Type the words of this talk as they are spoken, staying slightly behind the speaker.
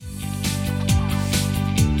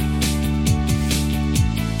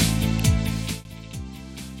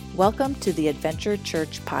Welcome to the Adventure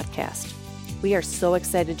Church podcast. We are so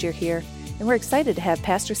excited you're here, and we're excited to have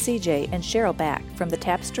Pastor CJ and Cheryl back from the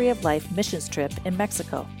Tapestry of Life missions trip in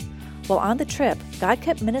Mexico. While on the trip, God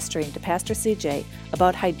kept ministering to Pastor CJ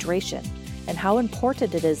about hydration and how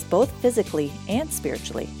important it is both physically and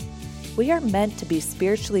spiritually. We are meant to be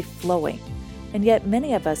spiritually flowing, and yet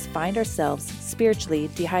many of us find ourselves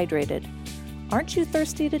spiritually dehydrated. Aren't you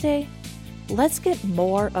thirsty today? Let's get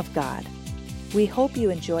more of God. We hope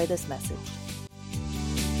you enjoy this message.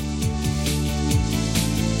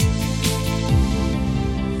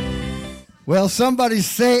 Well, somebody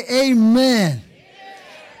say amen.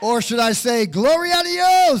 Or should I say, gloria a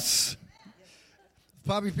Dios?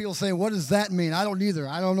 Probably people saying, what does that mean? I don't either.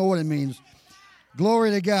 I don't know what it means.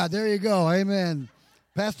 Glory to God. There you go. Amen.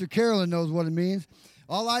 Pastor Carolyn knows what it means.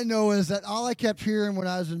 All I know is that all I kept hearing when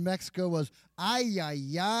I was in Mexico was, ay, ay,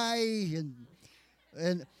 ay.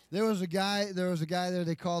 And there was a guy there,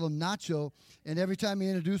 they called him Nacho. And every time he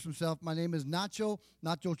introduced himself, my name is Nacho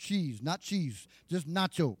Cheese, not cheese, just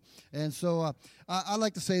Nacho. And so I'd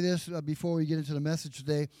like to say this before we get into the message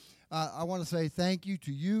today. I want to say thank you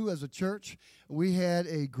to you as a church. We had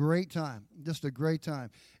a great time, just a great time.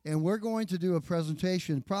 And we're going to do a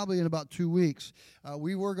presentation probably in about 2 weeks.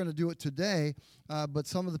 We were going to do it today, but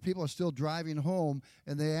some of the people are still driving home,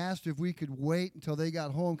 and they asked if we could wait until they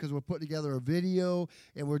got home because we're putting together a video,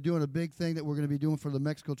 and we're doing a big thing that we're going to be doing for the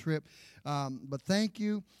Mexico trip. But thank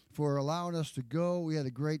you for allowing us to go. We had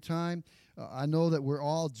a great time. I know that we're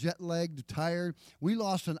all jet-lagged, tired. We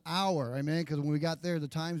lost an hour, because when we got there, the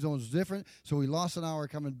time zone was different, so we lost an hour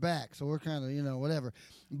coming back. So we're kind of, whatever.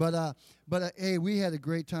 But hey, we had a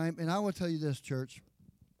great time, and I will tell you this, church.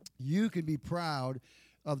 You can be proud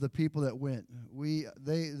of the people that went.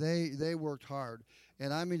 They worked hard.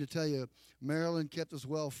 And I mean to tell you, Marilyn kept us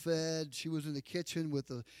well fed. She was in the kitchen with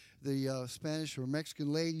the Spanish or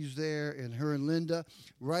Mexican ladies there, and her and Linda,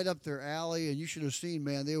 right up their alley. And you should have seen,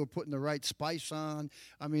 man, they were putting the right spice on.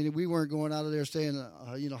 I mean, we weren't going out of there saying,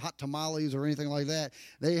 hot tamales or anything like that.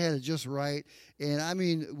 They had it just right. And I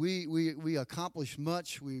mean, we accomplished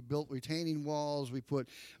much. We built retaining walls. We put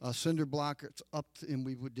cinder blockers up, and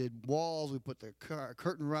we did walls. We put the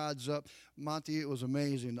curtain rods up. Monty, it was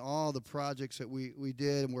amazing. All the projects that we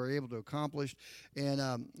did and were able to accomplish.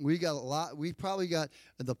 And we got a lot. We probably got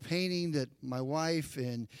the painting that my wife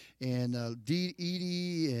and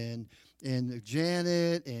Edie and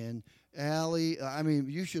Janet and Allie, I mean,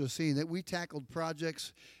 you should have seen that. We tackled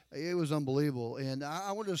projects. It was unbelievable. And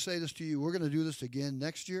I wanted to say this to you. We're going to do this again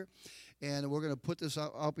next year. And we're going to put this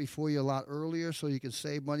out before you a lot earlier so you can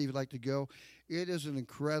save money if you'd like to go. It is an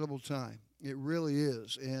incredible time. It really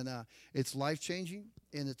is. And it's life-changing.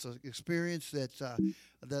 And it's an experience that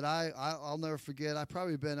I'll never forget. I've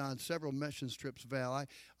probably been on several missions trips, Val.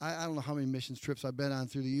 I don't know how many missions trips I've been on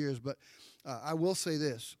through the years, but I will say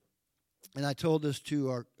this, and I told this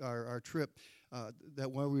to our trip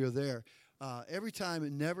that when we were there. Every time,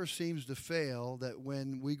 it never seems to fail that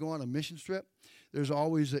when we go on a missions trip, there's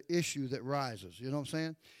always an issue that rises. You know what I'm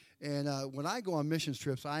saying? And when I go on missions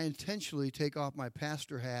trips, I intentionally take off my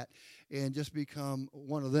pastor hat and just become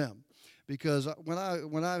one of them. Because when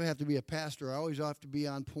I have to be a pastor, I always have to be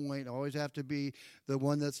on point. I always have to be the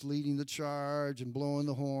one that's leading the charge and blowing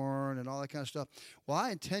the horn and all that kind of stuff. Well,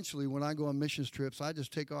 I intentionally, when I go on missions trips, I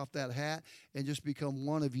just take off that hat and just become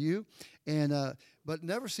one of you. And but it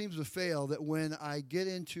never seems to fail that when I get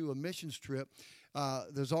into a missions trip,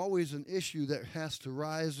 there's always an issue that has to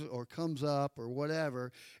rise or comes up or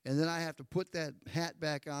whatever, and then I have to put that hat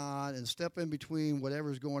back on and step in between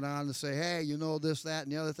whatever's going on and say, hey, this, that,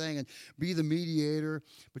 and the other thing, and be the mediator.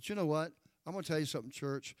 But you know what? I'm going to tell you something,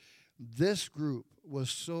 church. This group was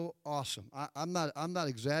so awesome. I'm not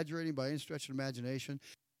exaggerating by any stretch of imagination.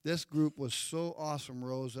 This group was so awesome,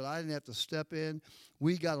 Rose, that I didn't have to step in.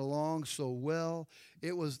 We got along so well.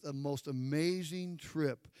 It was the most amazing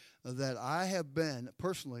trip that I have been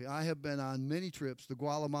on many trips, to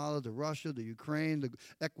Guatemala, to Russia, to Ukraine, to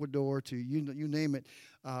Ecuador, to you name it.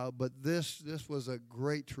 But this was a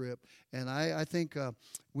great trip. And I think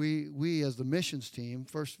we as the missions team,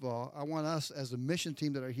 first of all, I want us as the mission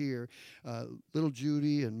team that are here, little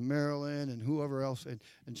Judy and Marilyn and whoever else and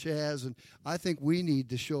Chaz, and I think we need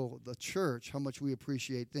to show the church how much we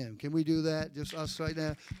appreciate them. Can we do that? Just us right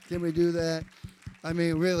now? Can we do that? I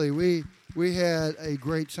mean, really, we had a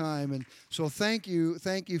great time. And so thank you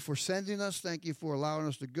for sending us. Thank you for allowing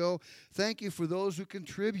us to go. Thank you for those who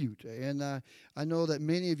contribute. And I know that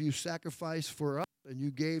many of you sacrifice for us. and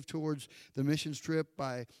you gave towards the missions trip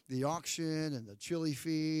by the auction and the chili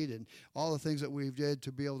feed and all the things that we did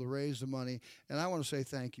to be able to raise the money. And I want to say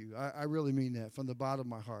thank you. I really mean that from the bottom of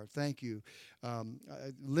my heart. Thank you.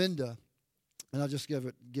 Linda, and I'll just give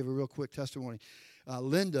a real quick testimony.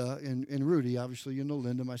 Linda and Rudy, obviously you know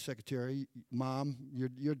Linda, my secretary, mom,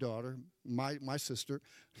 your daughter, my sister,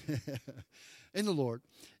 in the Lord.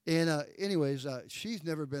 And anyways, she's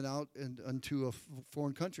never been out into a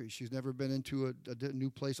foreign country. She's never been into a new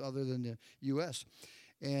place other than the U.S.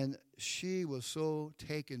 And she was so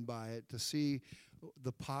taken by it to see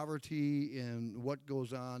the poverty and what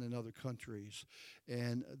goes on in other countries,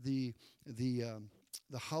 and the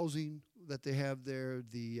housing that they have there,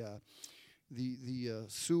 the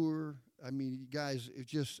sewer. I mean, guys,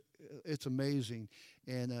 it's amazing.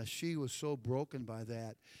 And she was so broken by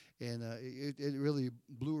that, and it really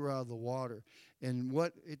blew her out of the water. And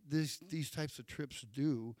what these types of trips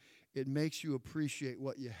do, it makes you appreciate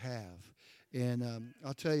what you have. And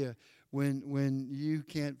I'll tell you, when you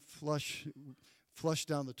can't flush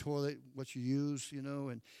down the toilet what you use,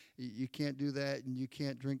 and you can't do that, and you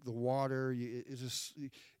can't drink the water.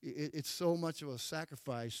 It's so much of a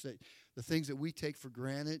sacrifice that the things that we take for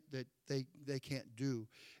granted that they can't do,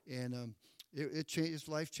 and it's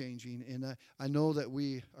life changing. And I know that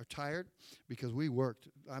we are tired because we worked.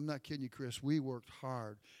 I'm not kidding you, Chris. We worked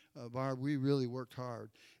hard, Barb. We really worked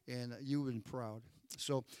hard, and you've been proud.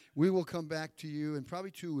 So we will come back to you in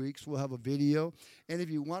probably 2 weeks. We'll have a video. And if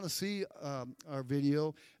you want to see our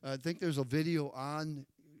video, I think there's a video on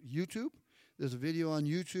YouTube. There's a video on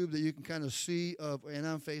YouTube that you can kind of see and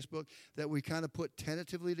on Facebook that we kind of put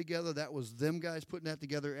tentatively together. That was them guys putting that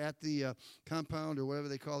together at the compound or whatever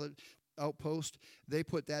they call it, outpost. They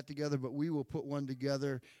put that together, but we will put one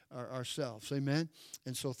together ourselves. Amen.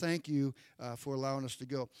 And so thank you for allowing us to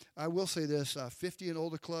go. I will say this, 50 and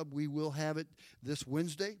older club, we will have it this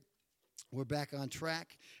Wednesday. We're back on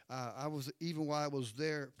track. Even while I was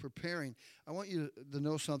there preparing, I want you to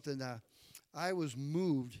know something. I was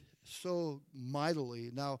moved so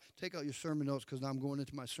mightily. Now, take out your sermon notes because now I'm going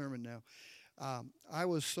into my sermon now. I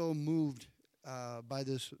was so moved by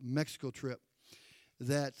this Mexico trip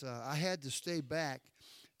that I had to stay back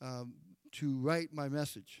to write my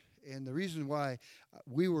message. And the reason why,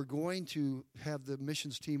 we were going to have the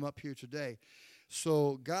missions team up here today.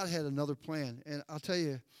 So God had another plan. And I'll tell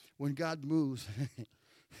you, when God moves,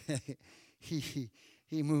 he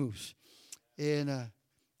moves. And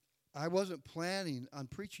I wasn't planning on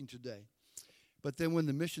preaching today. But then when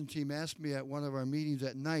the mission team asked me at one of our meetings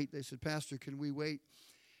at night, they said, "Pastor, can we wait?"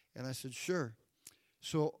 And I said, "Sure."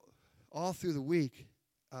 So all through the week,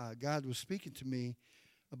 God was speaking to me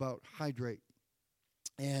about hydrate.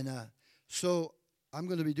 And so I'm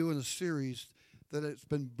going to be doing a series that it's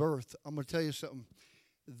been birthed. I'm going to tell you something.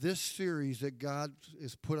 This series that God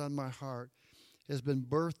has put on my heart has been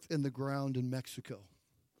birthed in the ground in Mexico.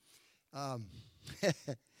 I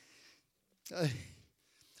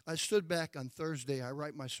stood back on Thursday. I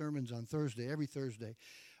write my sermons on Thursday, every Thursday.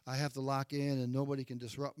 I have to lock in, and nobody can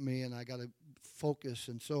disrupt me, and I got to focus.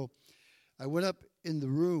 And so I went up in the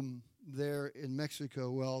room there in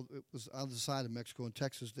Mexico. Well, it was on the side of Mexico in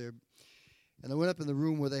Texas there. And I went up in the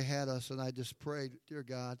room where they had us, and I just prayed, "Dear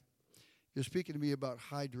God, you're speaking to me about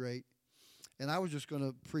hydrate." And I was just going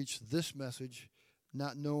to preach this message,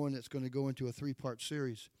 not knowing it's going to go into a 3-part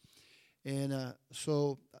series. And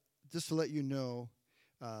so just to let you know,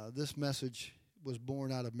 this message was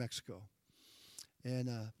born out of Mexico.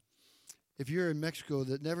 And if you're in Mexico,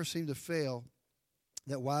 that never seemed to fail,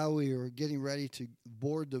 that while we were getting ready to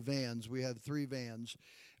board the vans, we had 3 vans,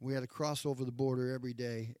 and we had to cross over the border every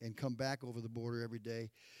day and come back over the border every day.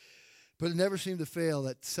 But it never seemed to fail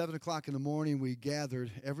that 7 o'clock in the morning, we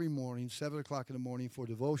gathered every morning, 7 o'clock in the morning for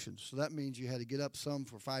devotions. So that means you had to get up some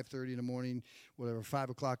for 5:30 in the morning, whatever, 5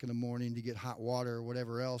 o'clock in the morning to get hot water or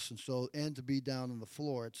whatever else, and to be down on the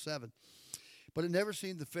floor at 7. But it never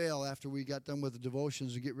seemed to fail after we got done with the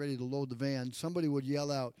devotions and get ready to load the van. Somebody would yell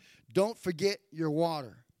out, "Don't forget your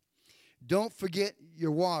water. Don't forget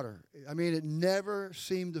your water." I mean, it never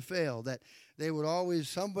seemed to fail that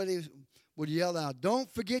somebody would yell out, "Don't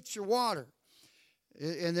forget your water."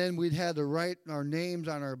 And then we'd had to write our names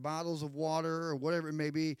on our bottles of water or whatever it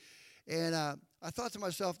may be. And I thought to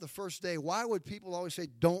myself the first day, why would people always say,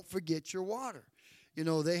 "Don't forget your water"?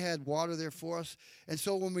 They had water there for us. And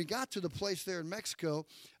so when we got to the place there in Mexico,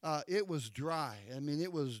 it was dry. I mean,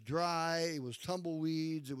 it was dry. It was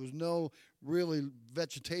tumbleweeds. There was no really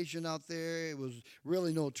vegetation out there. It was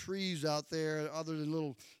really no trees out there other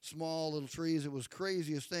than small little trees. It was the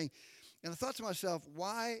craziest thing. And I thought to myself,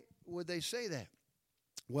 why would they say that?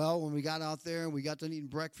 Well, when we got out there and we got done eating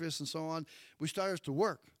breakfast and so on, we started to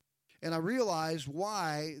work. And I realized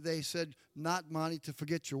why they said, not, Monty, to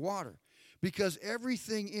forget your water. Because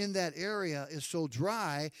everything in that area is so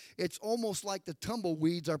dry, it's almost like the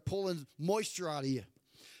tumbleweeds are pulling moisture out of you.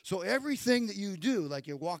 So everything that you do, like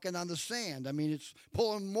you're walking on the sand, I mean, it's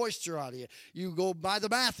pulling moisture out of you. You go by the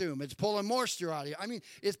bathroom, it's pulling moisture out of you. I mean,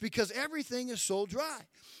 it's because everything is so dry.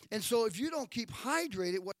 And so if you don't keep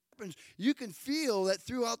hydrated, what happens, you can feel that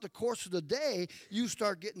throughout the course of the day, you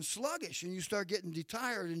start getting sluggish and you start getting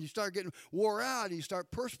tired and you start getting wore out and you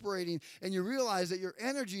start perspirating and you realize that your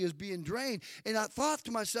energy is being drained. And I thought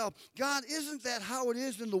to myself, God, isn't that how it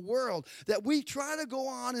is in the world? That we try to go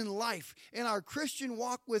on in life in our Christian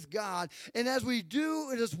walk with God. And as we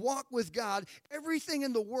do this walk with God, everything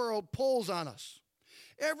in the world pulls on us.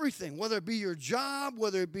 Everything, whether it be your job,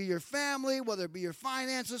 whether it be your family, whether it be your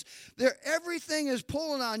finances, everything is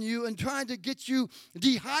pulling on you and trying to get you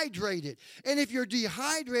dehydrated. And if you're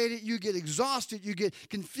dehydrated, you get exhausted, you get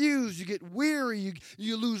confused, you get weary,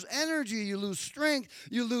 you lose energy, you lose strength,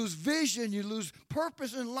 you lose vision, you lose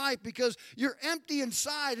purpose in life because you're empty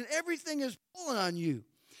inside and everything is pulling on you.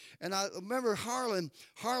 And I remember Harlan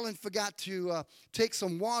forgot to take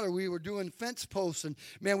some water. We were doing fence posts, and,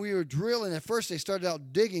 man, we were drilling. At first, they started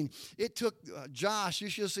out digging. It took Josh. You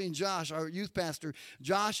should have seen Josh, our youth pastor.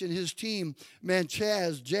 Josh and his team, man,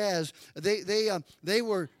 Jazz. They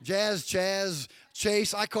were Jazz, Chaz,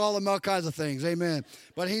 Chase. I call them all kinds of things, amen.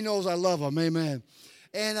 But he knows I love him, amen.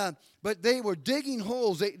 And but they were digging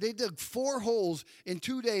holes. They dug 4 holes in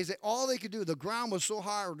 2 days. All they could do, the ground was so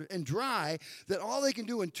hard and dry that all they can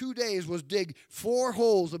do in 2 days was dig 4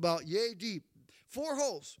 holes about yay deep. 4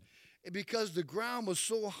 holes. Because the ground was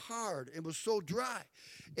so hard. It was so dry.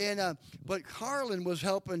 And but Harlan was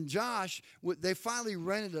helping Josh. They finally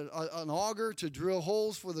rented an auger to drill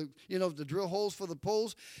holes for the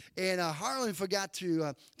poles. And Harlan forgot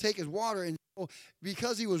to take his water, and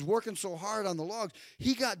because he was working so hard on the logs,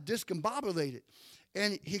 he got discombobulated.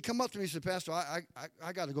 And he come up to me and said, Pastor,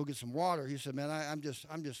 I got to go get some water. He said, man, I'm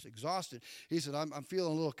just exhausted. He said, I'm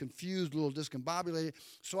feeling a little confused, a little discombobulated.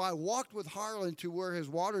 So I walked with Harlan to where his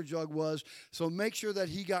water jug was, so make sure that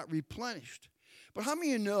he got replenished. But how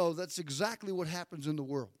many of you know that's exactly what happens in the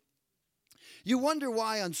world? You wonder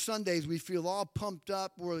why on Sundays we feel all pumped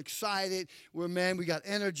up, we're excited, we got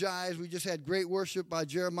energized. We just had great worship by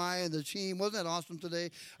Jeremiah and the team. Wasn't that awesome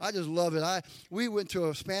today? I just love it. We went to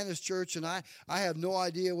a Spanish church, and I have no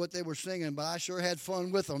idea what they were singing, but I sure had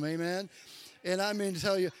fun with them, amen? And I mean to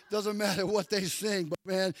tell you, it doesn't matter what they sing, but,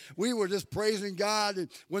 man, we were just praising God. And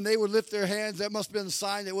when they would lift their hands, that must have been a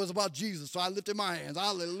sign it was about Jesus. So I lifted my hands.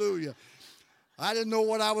 Hallelujah. I didn't know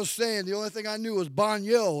what I was saying. The only thing I knew was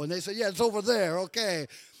Banyo. And they said, yeah, it's over there. Okay.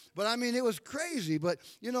 But, I mean, it was crazy. But,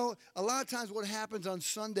 a lot of times what happens on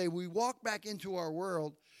Sunday, we walk back into our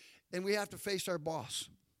world and we have to face our boss.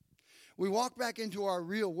 We walk back into our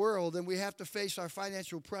real world and we have to face our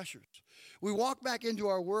financial pressures. We walk back into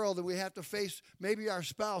our world and we have to face maybe our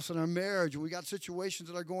spouse and our marriage. And we got situations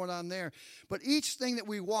that are going on there. But each thing that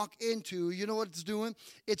we walk into, you know what it's doing?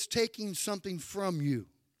 It's taking something from you.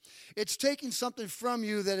 It's taking something from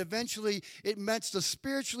you that eventually it meant to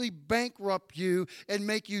spiritually bankrupt you and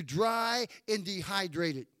make you dry and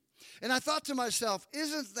dehydrated. And I thought to myself,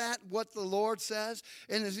 isn't that what the Lord says?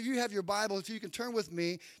 And if you have your Bible, if you can turn with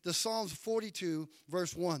me to Psalms 42,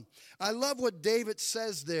 verse 1. I love what David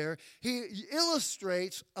says there. He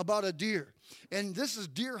illustrates about a deer. And this is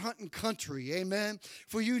deer hunting country, amen?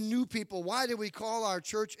 For you new people, why do we call our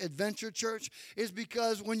church Adventure Church? It's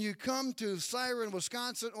because when you come to Siren,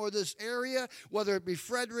 Wisconsin, or this area, whether it be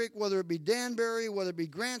Frederick, whether it be Danbury, whether it be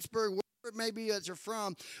Grantsburg, it may be that you're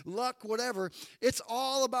from, Luck, whatever, it's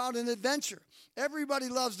all about an adventure. Everybody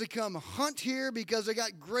loves to come hunt here because they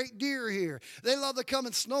got great deer here. They love to come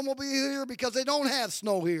and snowmobile here because they don't have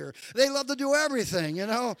snow here. They love to do everything,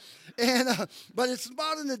 and but it's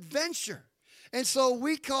about an adventure. And so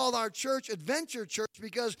we called our church Adventure Church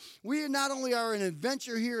because we not only are an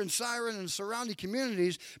adventure here in Siren and surrounding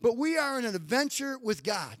communities, but we are in an adventure with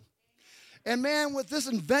God. And, man, with this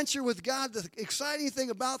adventure with God, the exciting thing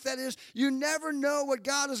about that is you never know what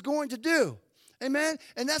God is going to do. Amen?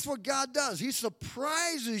 And that's what God does. He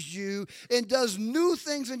surprises you and does new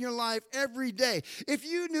things in your life every day. If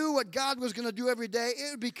you knew what God was going to do every day, it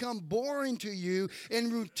would become boring to you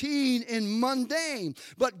and routine and mundane.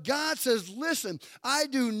 But God says, listen, I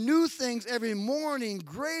do new things every morning.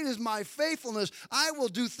 Great is my faithfulness. I will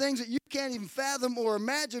do things that you can't even fathom or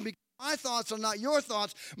imagine because my thoughts are not your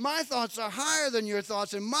thoughts. My thoughts are higher than your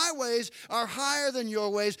thoughts, and my ways are higher than your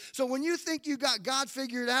ways. So when you think you got God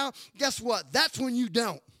figured out, guess what? That's when you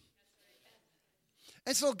don't.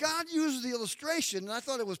 And so God uses the illustration, and I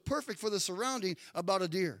thought it was perfect for the surrounding about a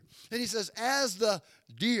deer. And he says, as the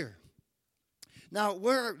deer. Now,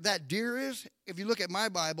 where that deer is, if you look at my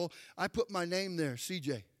Bible, I put my name there,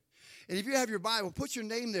 CJ. And if you have your Bible, put your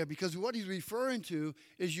name there, because what he's referring to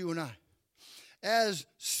is you and I. As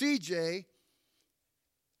CJ,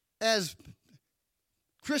 as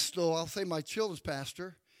Crystal, I'll say my children's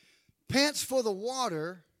pastor, pants for the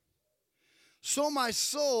water, so my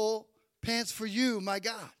soul pants for you, my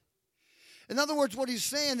God. In other words, what he's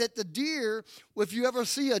saying, that the deer, if you ever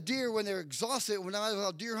see a deer when they're exhausted, when I was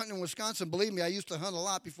out deer hunting in Wisconsin, believe me, I used to hunt a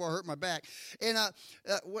lot before I hurt my back. And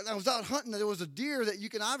when I was out hunting, there was a deer that you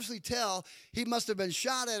can obviously tell he must have been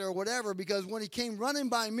shot at or whatever, because when he came running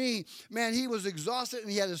by me, man, he was exhausted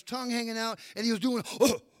and he had his tongue hanging out and he was doing,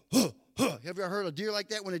 Have you ever heard a deer like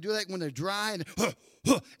that when they do that, when they're dry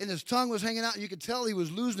and his tongue was hanging out, and you could tell he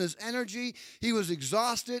was losing his energy. He was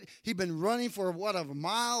exhausted. He'd been running for, a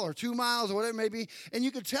mile or 2 miles or whatever it may be, and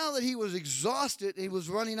you could tell that he was exhausted and he was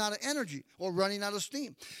running out of energy or running out of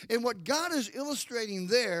steam. And what God is illustrating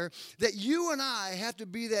there, that you and I have to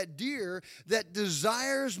be that deer that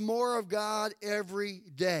desires more of God every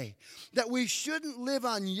day. That we shouldn't live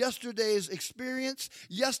on yesterday's experience,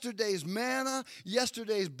 yesterday's manna,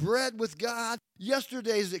 yesterday's bread with God,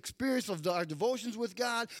 yesterday's experience of our devotions with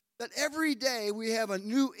God, that every day we have a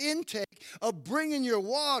new intake of bringing your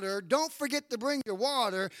water. Don't forget to bring your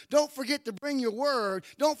water. Don't forget to bring your word.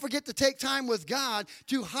 Don't forget to take time with God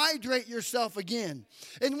to hydrate yourself again.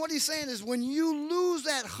 And what he's saying is, when you lose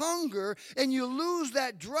that hunger and you lose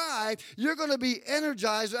that drive, you're going to be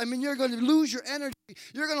energized. You're going to lose your energy.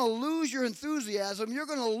 You're going to lose your enthusiasm. You're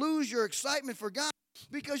going to lose your excitement for God,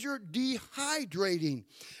 because you're dehydrating.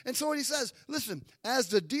 And so what he says, listen, as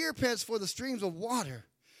the deer pants for the streams of water,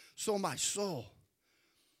 so my soul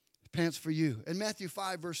pants for you. In Matthew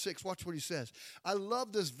 5, verse 6, watch what he says. I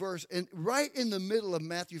love this verse. And right in the middle of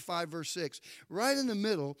Matthew 5, verse 6, right in the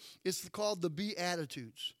middle, it's called the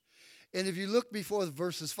Beatitudes. And if you look before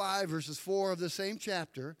verses 5, verses 4 of the same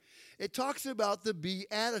chapter, it talks about the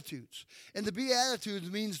Beatitudes. And the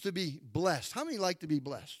Beatitudes means to be blessed. How many like to be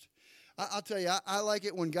blessed? I'll tell you, I like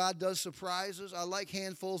it when God does surprises. I like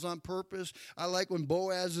handfuls on purpose. I like when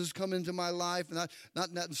Boazes come into my life, and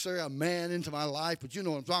not necessarily a man into my life, but you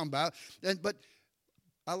know what I'm talking about. But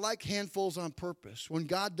I like handfuls on purpose. When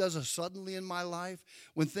God does a suddenly in my life,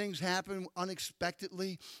 when things happen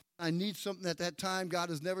unexpectedly, I need something at that time.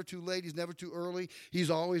 God is never too late. He's never too early.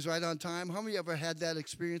 He's always right on time. How many ever had that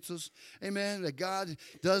experiences? Amen. That God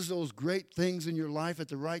does those great things in your life at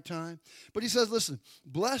the right time. But he says, listen,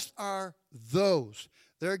 blessed are those.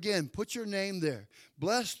 There again, put your name there.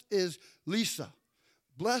 Blessed is Lisa.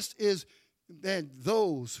 Blessed is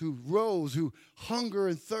those who rose, who hunger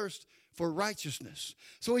and thirst for righteousness.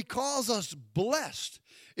 So he calls us blessed.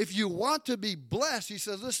 If you want to be blessed, he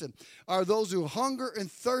says, listen, are those who hunger and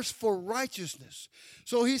thirst for righteousness.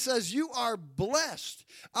 So he says, you are blessed.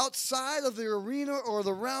 Outside of the arena or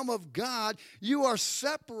the realm of God, you are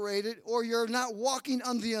separated, or you're not walking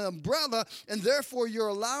under the umbrella, and therefore you're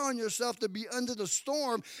allowing yourself to be under the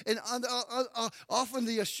storm and off in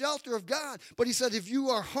the shelter of God. But he said, if you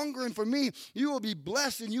are hungering for me, you will be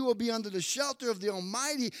blessed, and you will be under the shelter of the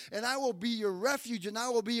Almighty, and I will be your refuge, and I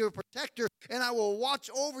will be your protector, and I will watch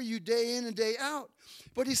over you day in and day out.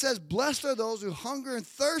 But he says, blessed are those who hunger and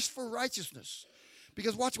thirst for righteousness.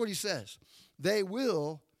 Because watch what he says. They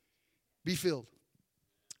will be filled.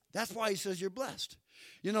 That's why he says you're blessed.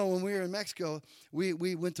 You know, when we were in Mexico, we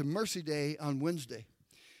went to Mercy Day on Wednesday.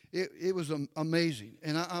 It was amazing.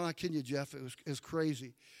 And I'm not kidding you, Jeff. It was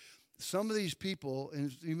crazy. Some of these people,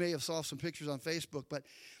 and you may have saw some pictures on Facebook, but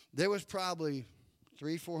there was probably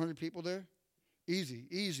 300-400 people there. Easy,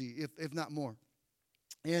 if not more.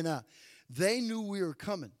 And they knew we were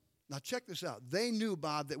coming. Now check this out. They knew,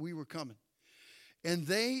 Bob, that we were coming. And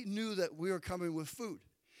they knew that we were coming with food.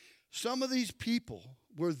 Some of these people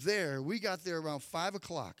were there. We got there around 5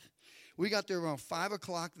 o'clock. We got there around 5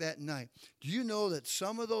 o'clock that night. Do you know that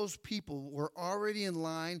some of those people were already in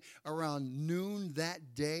line around noon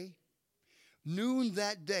that day? Noon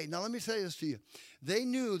that day. Now, let me say this to you. They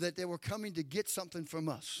knew that they were coming to get something from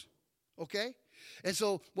us. Okay? And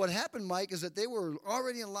so what happened, Mike, is that they were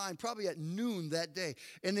already in line probably at noon that day.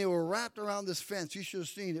 And they were wrapped around this fence. You should have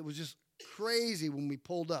seen. It was just crazy when we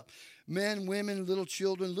pulled up. Men, women, little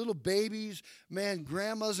children, little babies, man,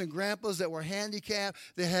 grandmas and grandpas that were handicapped.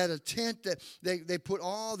 They had a tent that they put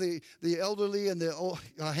all the elderly and the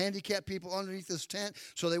handicapped people underneath this tent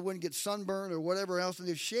so they wouldn't get sunburned or whatever else, and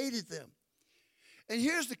they shaded them. And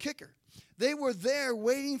here's the kicker. They were there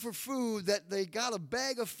waiting for food, that they got a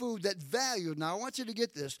bag of food that valued, now I want you to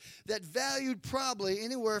get this, that valued probably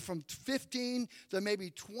anywhere from $15 to maybe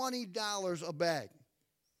 $20 a bag.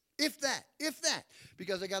 If that.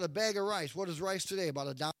 Because they got a bag of rice. What is rice today?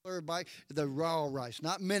 About $1 a bag? The raw rice.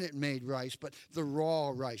 Not Minute Maid rice, but the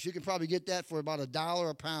raw rice. You can probably get that for about $1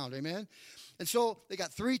 a pound. Amen? And so they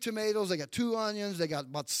got 3 tomatoes. They got 2 onions. They got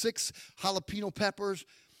about 6 jalapeno peppers.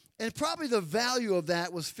 And probably the value of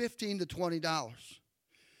that was $15 to $20.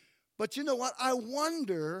 But you know what? I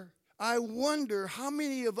wonder how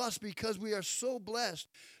many of us, because we are so blessed,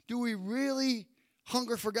 do we really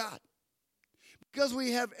hunger for God? Because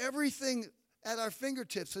we have everything at our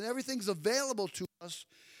fingertips and everything's available to us,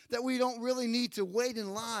 that we don't really need to wait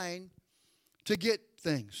in line to get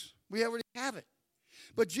things. We already have it.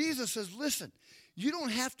 But Jesus says, listen, you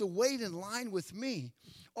don't have to wait in line with me.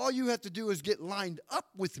 All you have to do is get lined up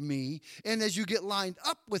with me. And as you get lined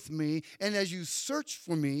up with me, and as you search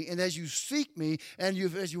for me, and as you seek me, and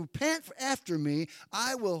as you pant after me,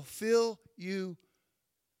 I will fill you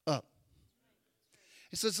up.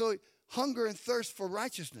 He says, so hunger and thirst for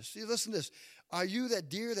righteousness. See, listen to this. Are you that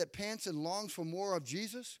deer that pants and longs for more of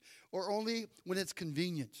Jesus, or only when it's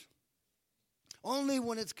convenient? Only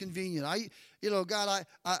when it's convenient. God,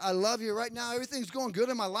 I love you right now. Everything's going good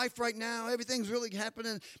in my life right now. Everything's really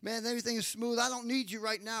happening. Man, everything is smooth. I don't need you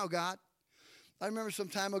right now, God. I remember some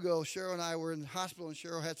time ago, Cheryl and I were in the hospital, and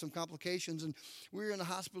Cheryl had some complications, and we were in the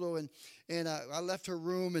hospital, and I left her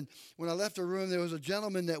room, and when I left her room, there was a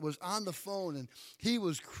gentleman that was on the phone, and he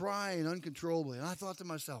was crying uncontrollably, and I thought to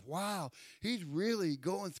myself, wow, he's really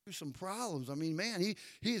going through some problems. I mean, man, he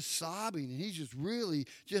is sobbing, and he's just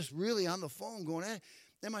really on the phone going at it.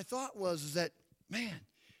 And my thought was that, man,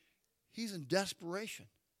 he's in desperation.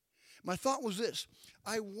 My thought was this: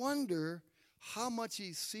 I wonder how much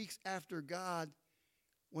he seeks after God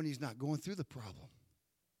when he's not going through the problem.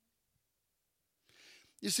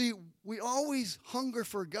 You see, we always hunger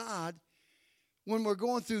for God when we're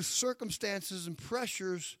going through circumstances and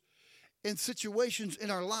pressures and situations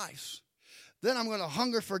in our lives. Then I'm going to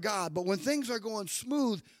hunger for God. But when things are going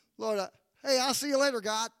smooth, Lord, hey, I'll see you later,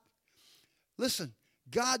 God. Listen,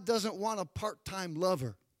 God doesn't want a part-time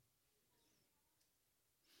lover.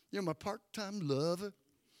 You're my part-time lover.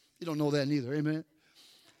 You don't know that neither, amen?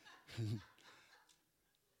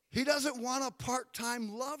 He doesn't want a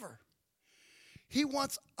part-time lover. He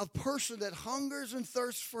wants a person that hungers and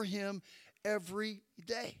thirsts for him every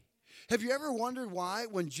day. Have you ever wondered why,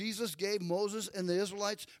 when Jesus gave Moses and the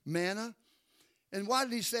Israelites manna, and why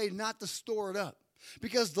did he say not to store it up?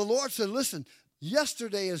 Because the Lord said, listen,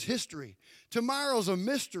 yesterday is history. Tomorrow's a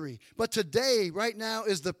mystery. But today, right now,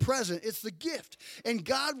 is the present. It's the gift. And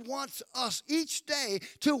God wants us each day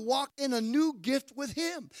to walk in a new gift with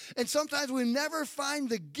him. And sometimes we never find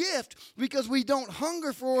the gift because we don't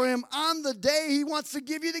hunger for him on the day he wants to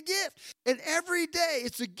give you the gift. And every day,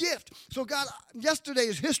 it's a gift. So God, yesterday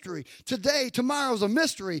is history. Tomorrow's a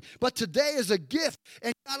mystery. But today is a gift.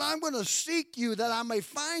 And God, I'm going to seek you that I may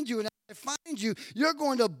find you. And I find you, you're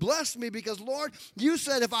going to bless me, because, Lord, you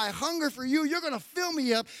said if I hunger for you, you're going to fill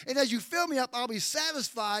me up. And as you fill me up, I'll be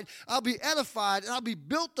satisfied, I'll be edified, and I'll be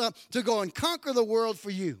built up to go and conquer the world for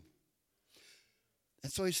you.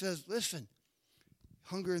 And so he says, listen,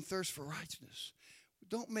 hunger and thirst for righteousness.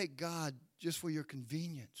 Don't make God just for your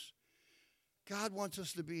convenience. God wants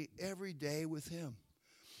us to be every day with him.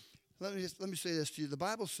 Let me say this to you. The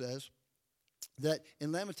Bible says that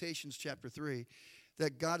in Lamentations chapter 3,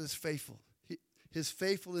 that God is faithful. His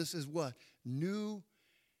faithfulness is what? New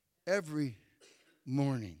every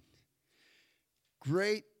morning.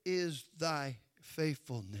 Great is thy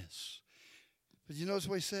faithfulness. But you notice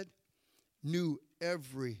what he said? New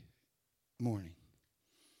every morning.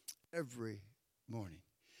 Every morning.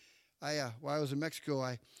 While I was in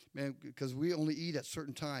Mexico, because we only eat at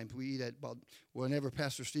certain times. We eat at about whenever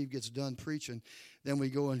Pastor Steve gets done preaching, then we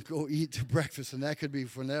go eat to breakfast, and that could be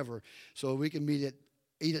whenever. So we can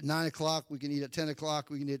eat at 9 o'clock, we can eat at 10 o'clock,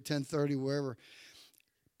 we can eat at 10:30, wherever.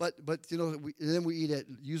 But then we eat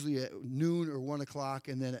usually at noon or 1 o'clock,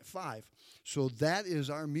 and then at 5. So that is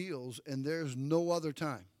our meals, and there's no other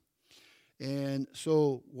time. And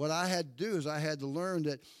so what I had to do is I had to learn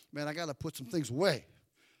that, man, I got to put some things away.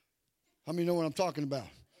 How many know what I'm talking about?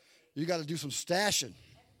 You got to do some stashing.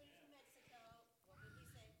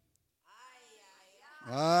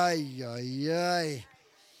 Ay, ay, ay.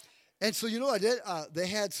 And so you know what I did? They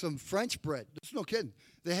had some French bread. There's no kidding.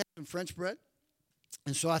 They had some French bread.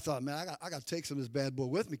 And so I thought, man, I got to take some of this bad boy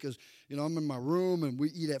with me, because, I'm in my room and we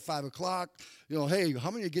eat at 5 o'clock. Hey,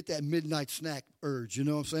 how many of you get that midnight snack urge? You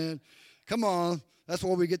know what I'm saying? Come on. That's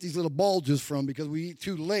where we get these little bulges from, because we eat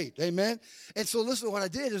too late. Amen? And so listen, what I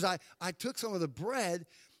did is I took some of the bread,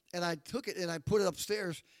 and I took it and I put it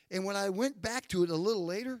upstairs. And when I went back to it a little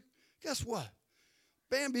later, guess what?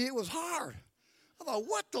 Bambi, it was hard. I thought,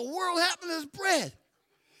 what the world happened to this bread?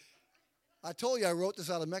 I told you I wrote this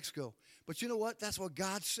out of Mexico. But you know what? That's what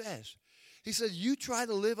God says. He said, you try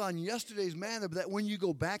to live on yesterday's manna, but that when you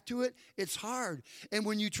go back to it, it's hard. And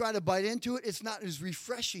when you try to bite into it, it's not as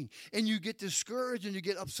refreshing. And you get discouraged and you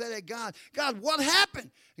get upset at God. God, what happened?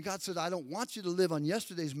 And God said, I don't want you to live on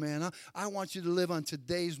yesterday's manna. I want you to live on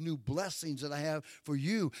today's new blessings that I have for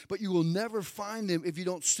you. But you will never find them. If you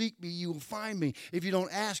don't seek me, you will find me. If you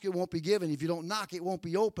don't ask, it won't be given. If you don't knock, it won't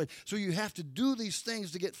be open. So you have to do these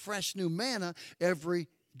things to get fresh new manna every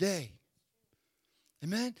day.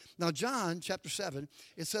 Amen? Now, John chapter 7,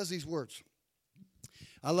 it says these words.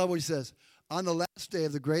 I love what he says. On the last day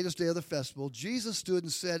of the greatest day of the festival, Jesus stood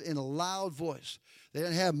and said in a loud voice. They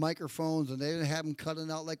didn't have microphones, and they didn't have them cutting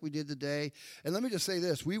out like we did today. And let me just say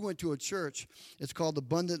this. We went to a church. It's called the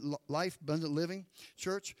Abundant Life, Abundant Living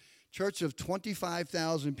Church. Church of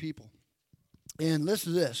 25,000 people. And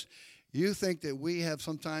listen to this. You think that we have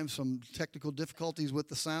sometimes some technical difficulties with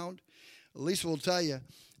the sound? Lisa will tell you,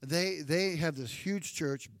 they have this huge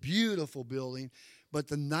church, beautiful building, but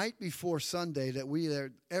the night before Sunday that we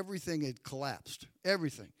there, everything had collapsed,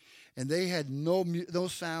 everything. And they had no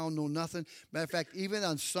sound, no nothing. Matter of fact, even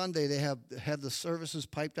on Sunday, they had the services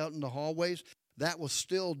piped out in the hallways. That was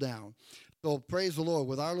still down. So praise the Lord.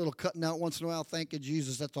 With our little cutting out once in a while, thank you,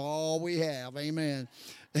 Jesus, that's all we have. Amen.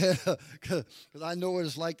 Because I know what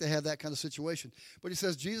it's like to have that kind of situation. But he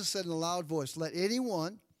says, Jesus said in a loud voice, let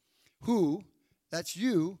anyone who, that's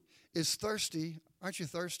you, is thirsty. Aren't you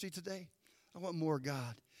thirsty today? I want more of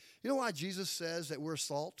God. You know why Jesus says that we're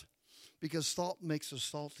salt? Because salt makes us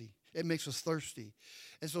salty. It makes us thirsty.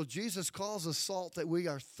 And so Jesus calls us salt, that we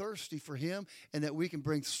are thirsty for him and that we can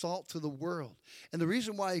bring salt to the world. And the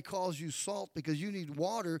reason why he calls you salt, because you need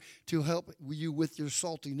water to help you with your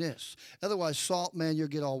saltiness. Otherwise, salt, man, you'll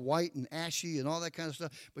get all white and ashy and all that kind of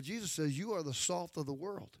stuff. But Jesus says you are the salt of the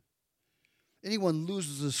world. Anyone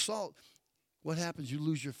loses his salt, what happens? You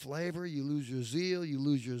lose your flavor, you lose your zeal, you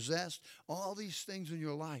lose your zest, all these things in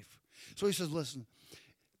your life. So he says, listen,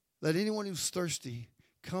 let anyone who's thirsty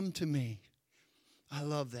come to me. I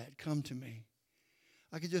love that. Come to me.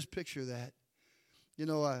 I could just picture that. You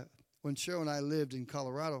know, when Cheryl and I lived in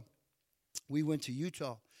Colorado, we went to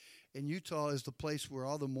Utah. And Utah is the place where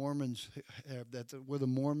all the Mormons have where the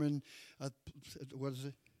Mormon, what is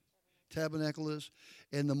it? Tabernacle is.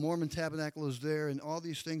 And the Mormon tabernacle is there, and all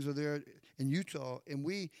these things are there in Utah. And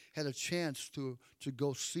we had a chance to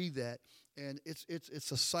go see that. And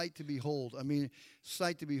it's a sight to behold. I mean,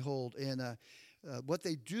 sight to behold. And what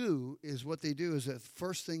they do is that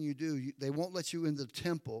first thing you do, they won't let you in the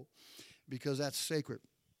temple because that's sacred.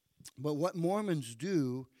 But what Mormons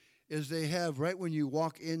do is they have, right when you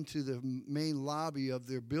walk into the main lobby of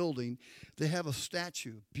their building, they have a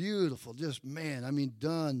statue. Beautiful, just, man, I mean,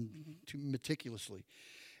 done meticulously.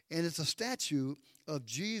 And it's a statue of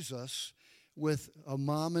Jesus with a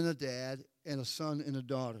mom and a dad and a son and a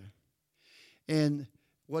daughter. And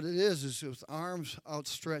what it is with arms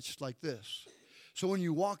outstretched like this. So when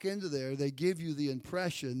you walk into there, they give you the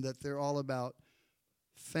impression that they're all about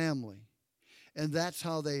family. And that's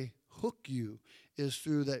how they hook you, is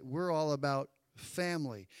through that we're all about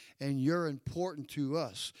family. And you're important to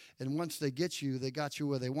us. And once they get you, they got you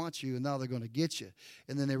where they want you, and now they're going to get you.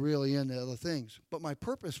 And then they're really into other things. But my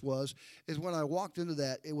purpose is when I walked into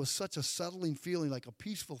that, it was such a settling feeling, like a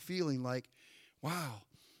peaceful feeling, like, wow,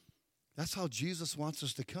 that's how Jesus wants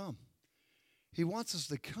us to come. He wants us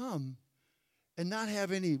to come and not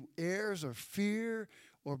have any airs or fear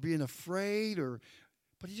or being afraid,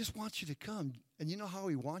 but he just wants you to come. And you know how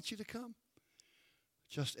he wants you to come?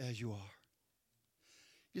 Just as you are.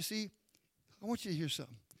 You see, I want you to hear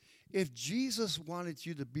something. If Jesus wanted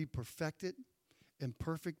you to be perfected and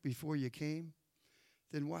perfect before you came,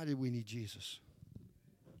 then why did we need Jesus?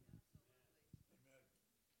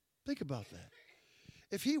 Think about that.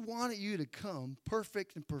 If he wanted you to come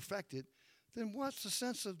perfect and perfected, then what's the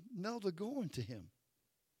sense of Nelda going to him?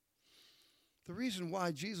 The reason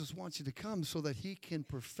why Jesus wants you to come is so that he can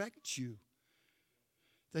perfect you.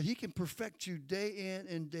 That he can perfect you day in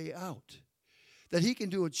and day out. That he can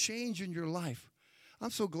do a change in your life. I'm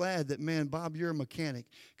so glad that, man, Bob, you're a mechanic.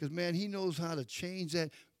 Because, man, he knows how to change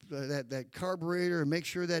that carburetor and make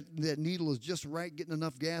sure that needle is just right, getting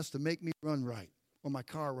enough gas to make me run right, or my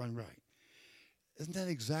car run right. Isn't that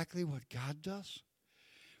exactly what God does?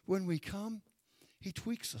 When we come, he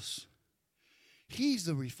tweaks us. He's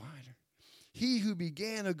the refiner. He who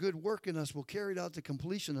began a good work in us will carry it out to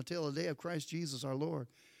completion until the day of Christ Jesus our Lord.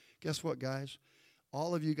 Guess what, guys?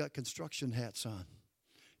 All of you got construction hats on.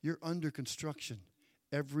 You're under construction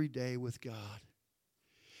every day with God.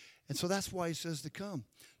 And so that's why he says to come,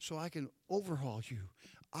 so I can overhaul you.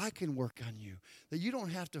 I can work on you. That you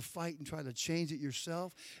don't have to fight and try to change it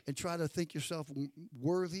yourself and try to think yourself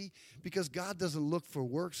worthy, because God doesn't look for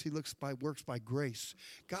works. He works by grace.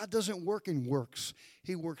 God doesn't work in works.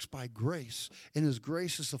 He works by grace. And his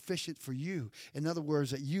grace is sufficient for you. In other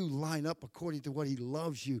words, that you line up according to what he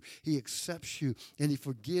loves you. He accepts you and he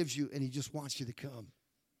forgives you and he just wants you to come.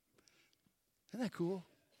 Isn't that cool?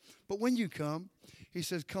 But when you come, he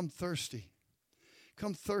says, come thirsty.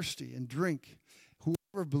 Come thirsty and drink.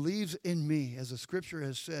 Whoever believes in me, as the scripture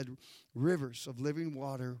has said, rivers of living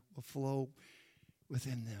water will flow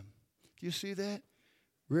within them. Do you see that?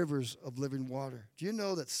 Rivers of living water. Do you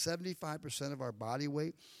know that 75% of our body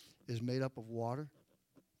weight is made up of water?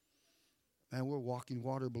 Man, we're walking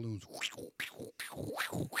water balloons.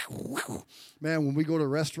 Man, when we go to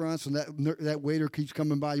restaurants and that waiter keeps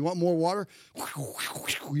coming by, you want more water?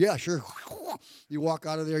 Yeah, sure. You walk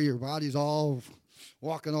out of there, your body's all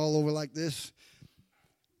walking all over like this.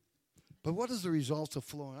 But what is the results of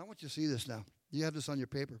flowing? I want you to see this now. You have this on your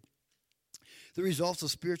paper. The results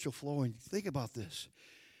of spiritual flowing. Think about this.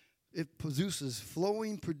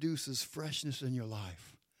 Flowing produces freshness in your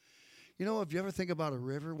life. You know, if you ever think about a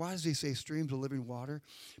river, why does he say streams of living water?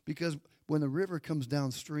 Because when a river comes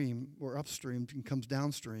downstream or upstream and comes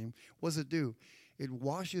downstream, what does it do? It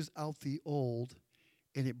washes out the old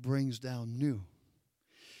and it brings down new.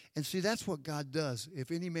 And see, that's what God does.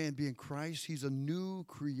 If any man be in Christ, he's a new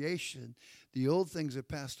creation. The old things have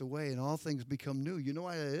passed away and all things become new. You know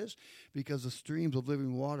why that is? Because the streams of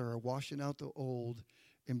living water are washing out the old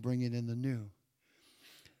and bringing in the new.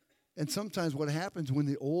 And sometimes what happens when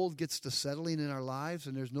the old gets to settling in our lives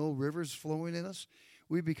and there's no rivers flowing in us,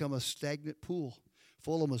 we become a stagnant pool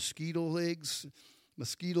full of mosquito legs.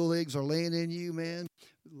 Mosquito legs are laying in you, man.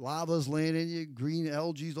 Lava's laying in you. Green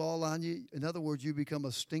algae's all on you. In other words, you become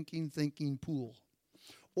a stinking, thinking pool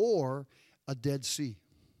or a dead sea.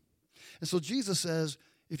 And so Jesus says,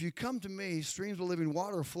 if you come to me, streams of living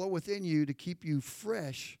water flow within you to keep you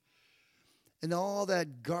fresh. And all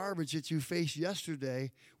that garbage that you faced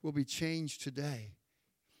yesterday will be changed today.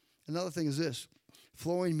 Another thing is this.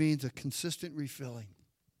 Flowing means a consistent refilling.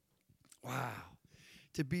 Wow.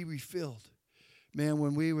 To be refilled. Man,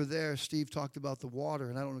 when we were there, Steve talked about the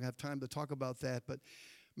water, and I don't have time to talk about that, but,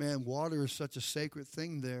 man, water is such a sacred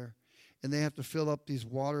thing there. And they have to fill up these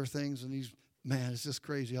water things, and man, it's just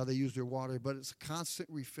crazy how they use their water, but it's a constant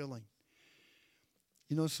refilling.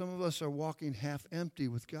 You know, some of us are walking half empty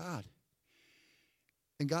with God.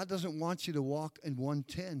 And God doesn't want you to walk in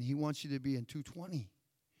 110. He wants you to be in 220.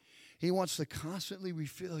 He wants to constantly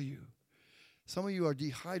refill you. Some of you are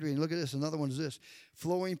dehydrated. Look at this. Another one is this.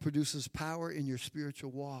 Flowing produces power in your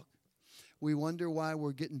spiritual walk. We wonder why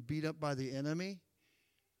we're getting beat up by the enemy.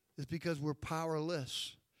 It's because we're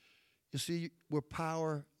powerless. You see, we're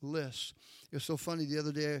powerless. It was so funny. The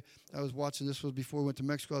other day I was watching, this was before we went to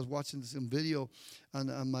Mexico, I was watching some video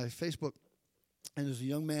on my Facebook. And there's a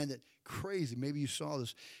young man that, crazy, maybe you saw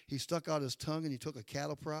this. He stuck out his tongue and he took a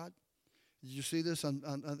cattle prod. Did you see this? He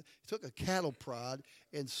took a cattle prod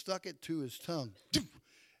and stuck it to his tongue.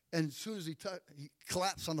 And as soon as he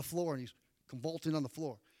collapsed on the floor and he's convulsing on the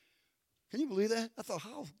floor. Can you believe that? I thought,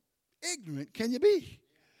 how ignorant can you be?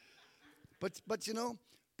 But you know,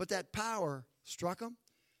 but that power struck him.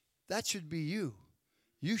 That should be you.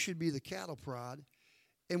 You should be the cattle prod.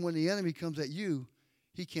 And when the enemy comes at you,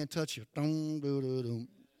 he can't touch you. Can't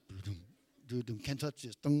touch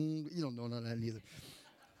this. You don't know none of that either.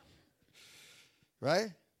 Right?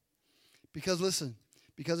 Because listen,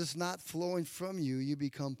 because it's not flowing from you, you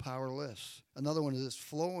become powerless. Another one is this.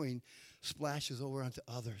 Flowing splashes over onto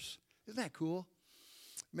others. Isn't that cool?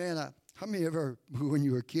 Man, how many ever, when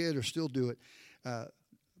you were a kid or still do it,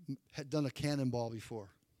 had done a cannonball before?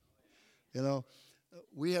 You know,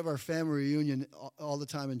 we have our family reunion all the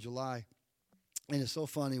time in July. And it's so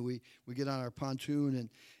funny. We get on our pontoon,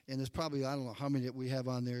 and there's probably, I don't know how many that we have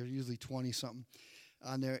on there, usually 20-something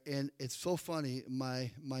on there. And it's so funny. My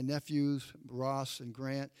nephews, Ross and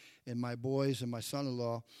Grant, and my boys and my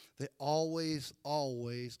son-in-law, they always,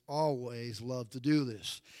 always, always love to do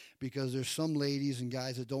this because there's some ladies and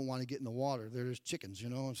guys that don't want to get in the water. They're just chickens, you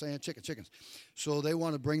know what I'm saying? Chickens. So they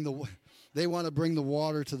want to bring the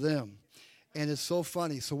water to them. And it's so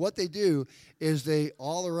funny. So what they do is they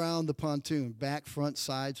all around the pontoon, back, front,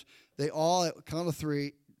 sides, they all, at count of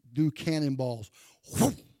 3, do cannonballs.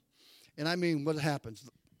 And I mean, what happens?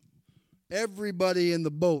 Everybody in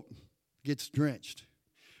the boat gets drenched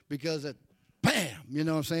because it, bam, you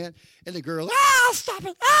know what I'm saying? And the girl, stop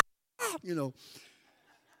it, you know.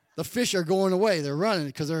 The fish are going away. They're running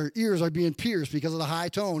because their ears are being pierced because of the high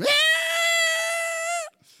tone.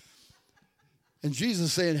 And Jesus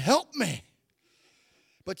is saying, help me.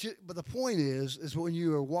 But the point is when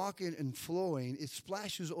you are walking and flowing, it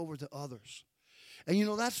splashes over to others. And you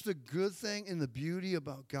know, that's the good thing and the beauty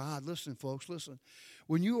about God. Listen, folks, listen.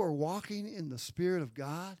 When you are walking in the Spirit of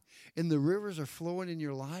God and the rivers are flowing in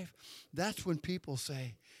your life, that's when people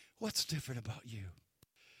say, what's different about you?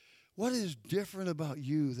 What is different about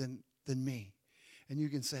you than me? And you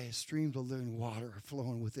can say, streams of living water are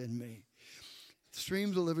flowing within me.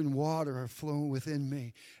 Streams of living water are flowing within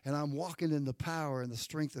me. And I'm walking in the power and the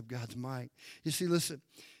strength of God's might. You see, listen,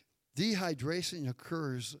 dehydration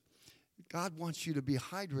occurs. God wants you to be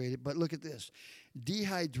hydrated, but look at this.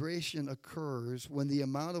 Dehydration occurs when the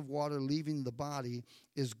amount of water leaving the body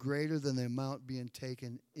is greater than the amount being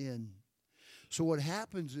taken in. So what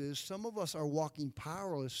happens is some of us are walking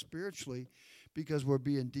powerless spiritually because we're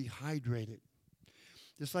being dehydrated.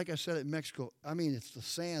 Just like I said in Mexico, I mean, it's the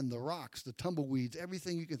sand, the rocks, the tumbleweeds,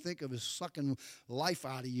 everything you can think of is sucking life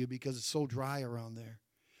out of you because it's so dry around there.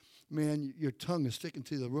 Man, your tongue is sticking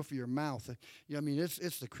to the roof of your mouth. I mean,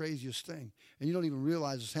 it's the craziest thing. And you don't even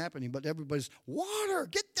realize it's happening, but everybody's, water,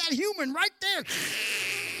 get that human right there.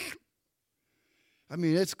 I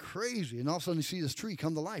mean, it's crazy. And all of a sudden you see this tree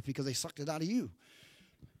come to life because they sucked it out of you.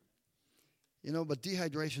 You know, but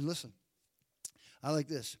dehydration, listen, I like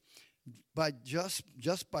this. By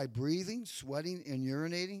just by breathing, sweating, and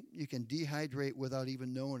urinating, you can dehydrate without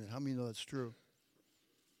even knowing it. How many know that's true?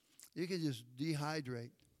 You can just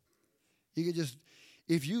dehydrate. You can just,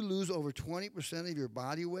 if you lose over 20% of your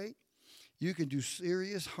body weight, you can do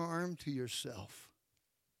serious harm to yourself.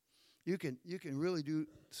 You can really do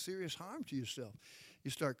serious harm to yourself.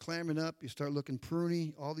 You start clamming up, you start looking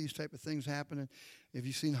pruny, all these type of things happening. If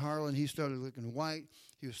you've seen Harlan, he started looking white.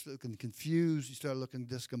 He was looking confused. He started looking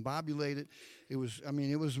discombobulated. It was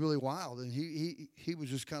really wild. And he was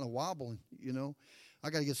just kind of wobbling, you know. I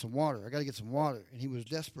got to get some water. And he was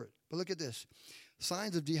desperate. But look at this.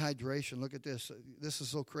 Signs of dehydration. Look at this. This is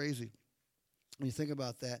so crazy when you think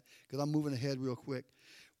about that, because I'm moving ahead real quick.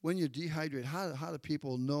 When you're dehydrated, how do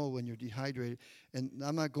people know when you're dehydrated? And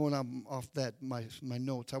I'm not going off that my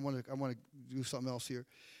notes. I want to do something else here.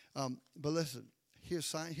 But listen, here's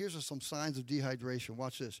some signs of dehydration.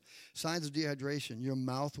 Watch this. Signs of dehydration. Your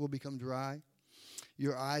mouth will become dry.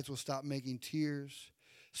 Your eyes will stop making tears.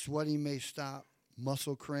 Sweating may stop.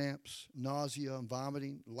 Muscle cramps, nausea and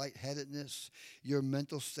vomiting, lightheadedness, your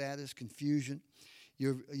mental status, confusion,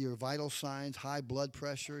 your vital signs, high blood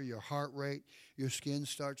pressure, your heart rate, your skin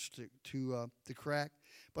starts to crack.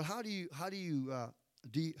 But how do you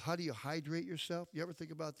hydrate yourself? You ever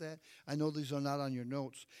think about that? I know these are not on your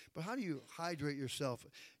notes, but how do you hydrate yourself?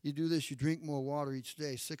 You do this. You drink more water each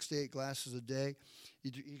day, 6 to 8 glasses a day.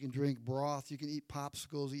 You can drink broth. You can eat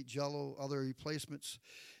popsicles, eat Jell-O, other replacements.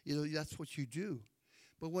 You know, that's what you do.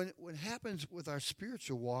 But what happens with our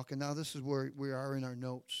spiritual walk, and now this is where we are in our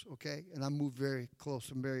notes, okay? And I move very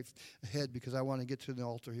close and very ahead because I want to get to the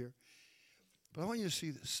altar here. But I want you to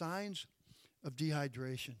see the signs of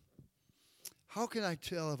dehydration. How can I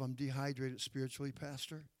tell if I'm dehydrated spiritually,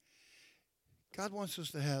 Pastor? God wants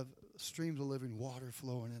us to have streams of living water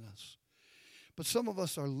flowing in us. But some of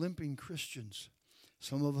us are limping Christians.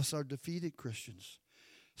 Some of us are defeated Christians.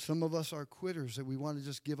 Some of us are quitters that we want to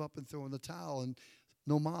just give up and throw in the towel. And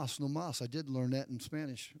no mas, no mas. I did learn that in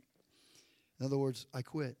Spanish. In other words, I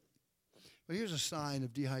quit. But here's a sign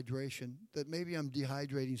of dehydration, that maybe I'm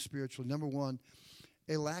dehydrating spiritually. Number one,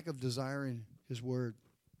 a lack of desiring His Word.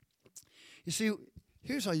 You see,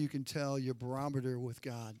 here's how you can tell your barometer with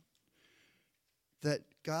God, that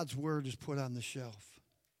God's Word is put on the shelf.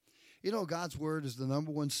 You know, God's Word is the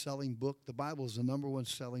number one selling book. The Bible is the number one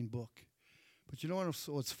selling book. But you know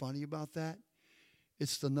what's funny about that?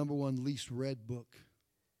 It's the number one least read book.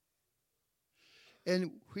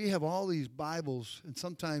 And we have all these Bibles, and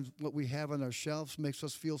sometimes what we have on our shelves makes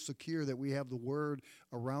us feel secure that we have the Word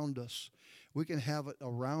around us. We can have it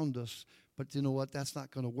around us, but you know what? That's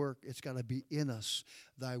not going to work. It's got to be in us.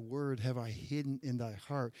 Thy Word have I hidden in thy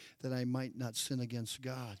heart, that I might not sin against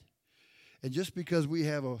God. And just because we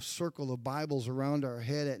have a circle of Bibles around our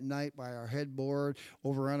head at night by our headboard,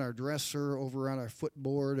 over on our dresser, over on our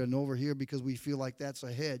footboard, and over here because we feel like that's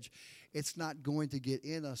a hedge, it's not going to get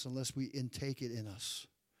in us unless we intake it in us.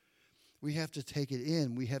 We have to take it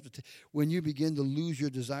in. We have to. When you begin to lose your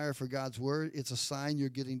desire for God's Word, it's a sign you're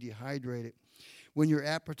getting dehydrated. When your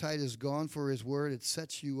appetite is gone for His Word, it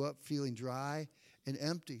sets you up feeling dry and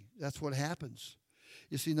empty. That's what happens.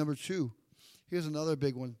 You see, number two, here's another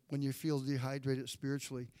big one when you feel dehydrated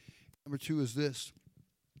spiritually. Number two is this,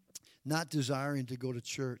 not desiring to go to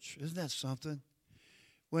church. Isn't that something?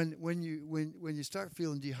 When you start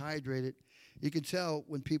feeling dehydrated, you can tell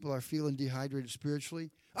when people are feeling dehydrated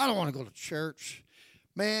spiritually. I don't want to go to church.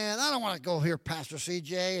 Man, I don't want to go hear Pastor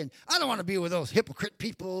CJ, and I don't want to be with those hypocrite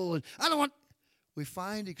people, and I don't want. We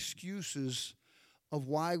find excuses of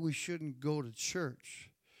why we shouldn't go to church.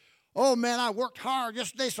 Oh, man, I worked hard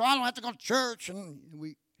yesterday, so I don't have to go to church. And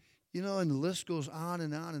and the list goes on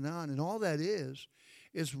and on and on. And all that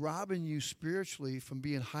is robbing you spiritually from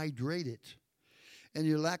being hydrated. And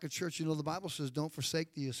your lack of church, the Bible says, don't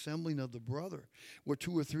forsake the assembling of the brother. Where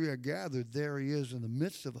two or three are gathered, there he is in the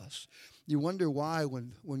midst of us. You wonder why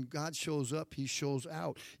when God shows up, he shows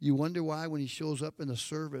out. You wonder why when he shows up in the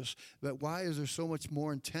service, but why is there so much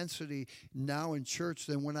more intensity now in church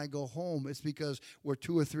than when I go home? It's because where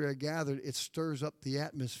two or three are gathered, it stirs up the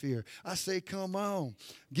atmosphere. I say, come on,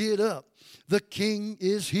 get up. The King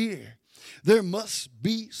is here. There must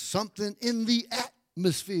be something in the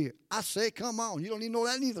atmosphere. I say, come on. You don't even know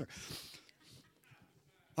that either.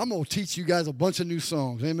 I'm going to teach you guys a bunch of new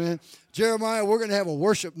songs. Amen. Jeremiah, we're going to have a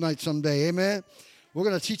worship night someday. Amen. We're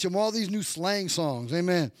going to teach them all these new slang songs.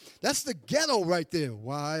 Amen. That's the ghetto right there.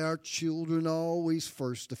 Why are children always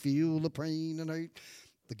first to feel the pain and hate?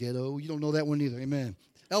 The ghetto. You don't know that one either. Amen.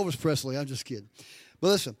 Elvis Presley. I'm just kidding. But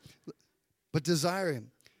listen. But desire him.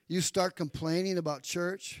 You start complaining about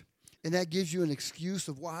church, and that gives you an excuse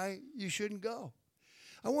of why you shouldn't go.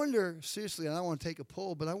 I wonder, seriously, I don't want to take a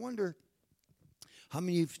poll, but I wonder how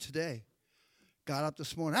many of you today got up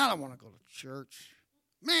this morning, I don't want to go to church.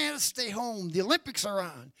 Man, let's stay home. The Olympics are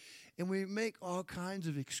on. And we make all kinds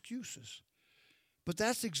of excuses. But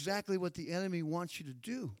that's exactly what the enemy wants you to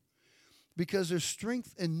do, because there's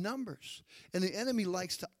strength in numbers. And the enemy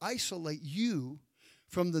likes to isolate you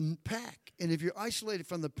from the pack. And if you're isolated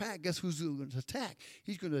from the pack, guess who's going to attack?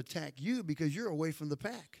 He's going to attack you because you're away from the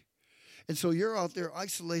pack. And so you're out there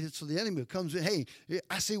isolated, so the enemy comes in. Hey,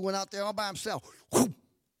 I see one out there all by himself. Whoo!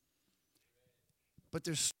 But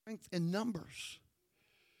there's strength in numbers.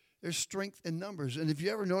 There's strength in numbers. And if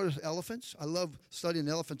you ever notice elephants, I love studying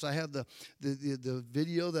elephants. I have the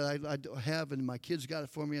video that I have, and my kids got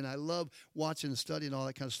it for me, and I love watching and studying all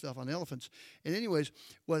that kind of stuff on elephants. And anyways,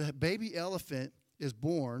 when a baby elephant is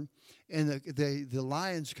born, and the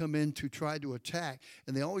lions come in to try to attack,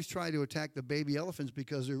 and they always try to attack the baby elephants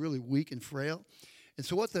because they're really weak and frail. And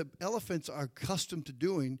so what the elephants are accustomed to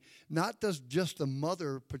doing, not does just the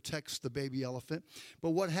mother protects the baby elephant,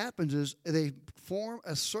 but what happens is they form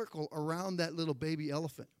a circle around that little baby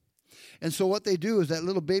elephant. And so what they do is that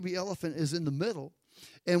little baby elephant is in the middle,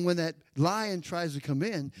 and when that lion tries to come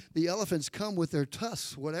in, the elephants come with their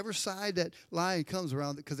tusks, whatever side that lion comes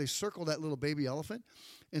around, because they circle that little baby elephant.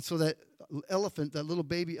 And so that elephant, that little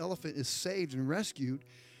baby elephant, is saved and rescued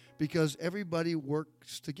because everybody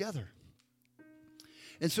works together.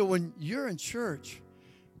 And so when you're in church,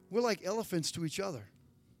 we're like elephants to each other.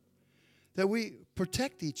 That we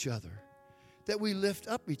protect each other. That we lift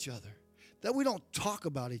up each other. That we don't talk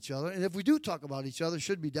about each other. And if we do talk about each other, it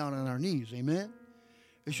should be down on our knees. Amen?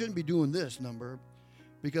 It shouldn't be doing this number,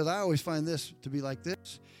 because I always find this to be like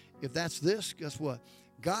this. If that's this, guess what?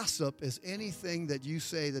 Gossip is anything that you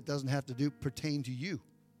say that doesn't have to pertain to you.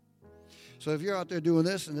 So if you're out there doing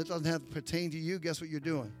this and it doesn't have to pertain to you, guess what you're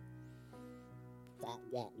doing? Wah,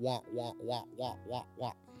 wah, wah, wah, wah, wah, wah,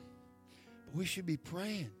 wah. But we should be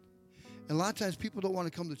praying. And a lot of times people don't want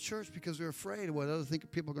to come to church because they're afraid of what other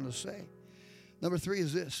people are going to say. Number 3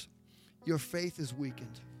 is this. Your faith is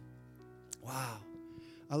weakened. Wow.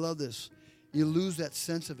 I love this. You lose that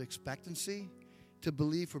sense of expectancy to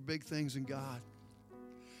believe for big things in God.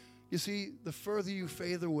 You see, the further you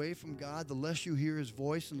fade away from God, the less you hear his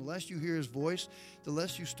voice. And the less you hear his voice, the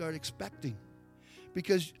less you start expecting.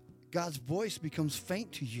 Because God's voice becomes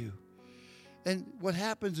faint to you. And what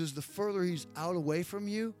happens is the further he's out away from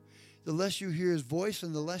you, the less you hear his voice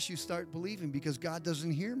and the less you start believing, because God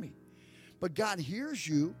doesn't hear me. But God hears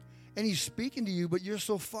you and he's speaking to you, but you're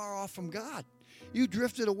so far off from God. You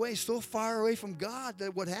drifted away so far away from God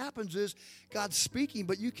that what happens is God's speaking,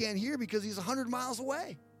 but you can't hear because he's 100 miles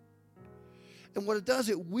away. And what it does,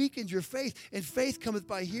 it weakens your faith. And faith cometh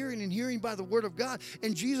by hearing, and hearing by the word of God.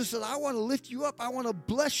 And Jesus said, I want to lift you up. I want to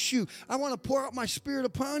bless you. I want to pour out my spirit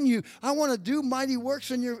upon you. I want to do mighty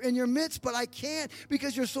works in your midst, but I can't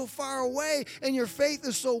because you're so far away and your faith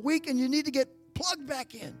is so weak, and you need to get plugged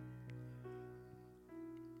back in.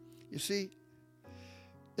 You see,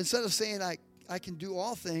 instead of saying I can do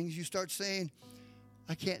all things, you start saying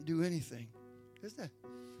I can't do anything. Isn't that?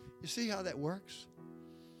 You see how that works?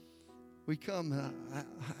 we come, and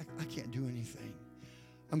I can't do anything.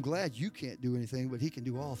 I'm glad you can't do anything, but he can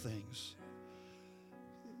do all things.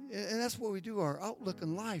 And that's what we do. Our outlook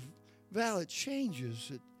in life, Val, it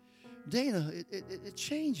changes. Dana, it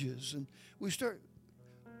changes. And we start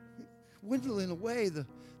dwindling away the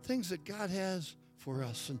things that God has for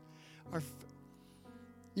us. And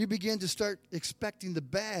you begin to start expecting the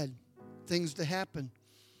bad things to happen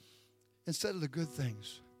instead of the good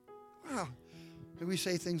things. Wow. And we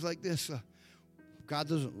say things like this, God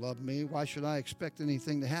doesn't love me. Why should I expect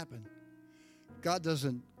anything to happen? God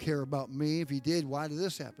doesn't care about me. If he did, why did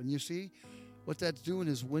this happen? You see, what that's doing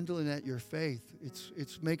is dwindling at your faith.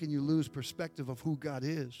 It's making you lose perspective of who God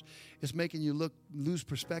is. It's making you lose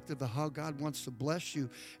perspective of how God wants to bless you.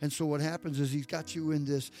 And so what happens is he's got you in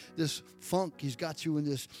this funk. He's got you in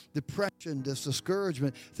this depression, this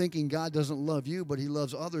discouragement, thinking God doesn't love you, but he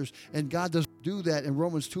loves others. And God doesn't do that. In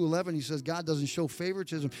Romans 2:11, he says God doesn't show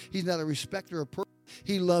favoritism. He's not a respecter of persons.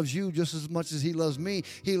 He loves you just as much as he loves me.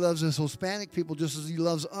 He loves us Hispanic people just as he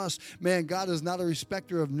loves us. Man, God is not a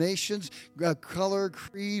respecter of nations, color,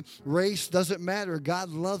 creed, race, doesn't matter. God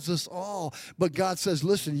loves us all. But God says,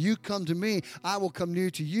 listen, you come to me, I will come near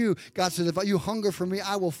to you. God says, if you hunger for me,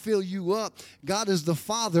 I will fill you up. God is the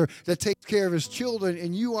Father that takes care of his children,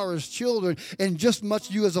 and you are his children. And just much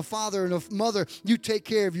you as a father and a mother, you take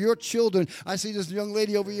care of your children. I see this young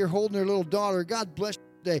lady over here holding her little daughter. God bless you.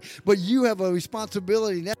 But you have a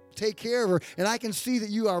responsibility now to take care of her, and I can see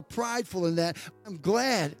that you are prideful in that. I'm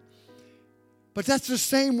glad. But that's the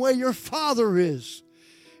same way your Father is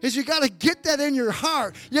you got to get that in your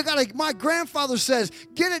heart. You got to, my grandfather says,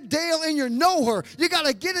 get it, Dale, in your knower. You got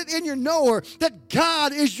to get it in your knower that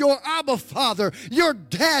God is your Abba Father, your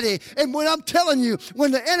daddy. And when I'm telling you, when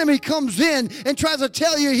the enemy comes in and tries to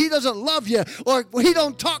tell you he doesn't love you or he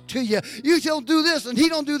don't talk to you, you don't do this and he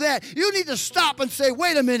don't do that, you need to stop and say,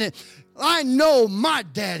 wait a minute. I know my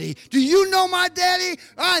daddy. Do you know my daddy?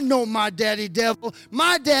 I know my daddy, devil.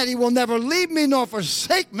 My daddy will never leave me nor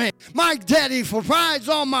forsake me. My daddy provides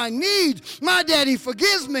all my needs. My daddy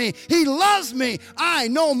forgives me. He loves me. I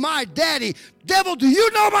know my daddy. Devil, do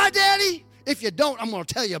you know my daddy? If you don't, I'm going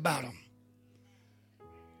to tell you about him.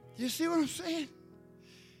 You see what I'm saying?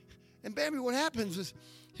 And baby, what happens is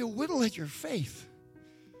he'll whittle at your faith.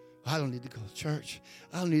 I don't need to go to church.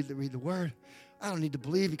 I don't need to read the word. I don't need to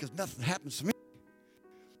believe because nothing happens to me.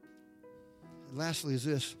 And lastly is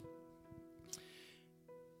this.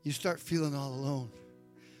 You start feeling all alone.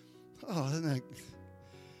 Oh, isn't that,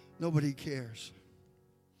 nobody cares.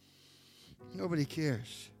 Nobody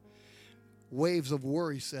cares. Waves of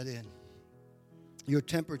worry set in. Your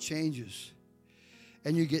temper changes.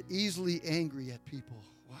 And you get easily angry at people.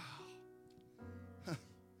 Wow.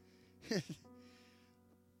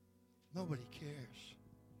 Nobody cares.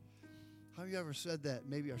 Have you ever said that?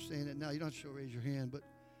 Maybe you're saying it now. You don't have to raise your hand, but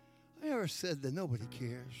have you ever said that nobody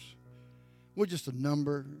cares? We're just a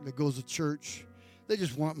number that goes to church. They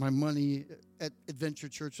just want my money at Adventure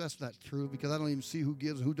Church. That's not true because I don't even see who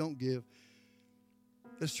gives and who don't give.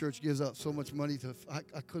 This church gives out so much money to,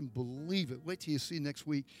 I couldn't believe it. Wait till you see next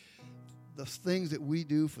week the things that we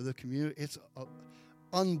do for the community. It's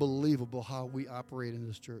unbelievable how we operate in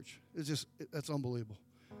this church. That's unbelievable.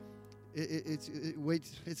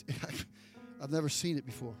 I've never seen it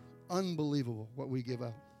before. Unbelievable what we give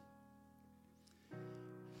out.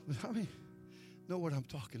 But how many know what I'm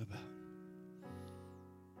talking about?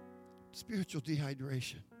 Spiritual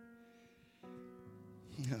dehydration.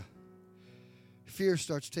 Yeah. Fear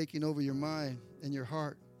starts taking over your mind and your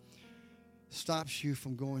heart. Stops you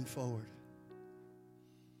from going forward.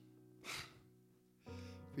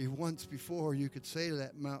 Once before you could say to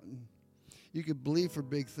that mountain, you could believe for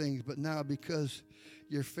big things, but now because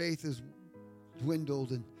your faith is dwindled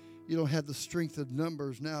and you don't have the strength of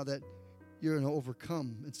numbers now that you're an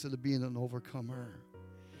overcome instead of being an overcomer.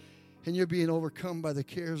 And you're being overcome by the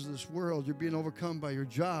cares of this world. You're being overcome by your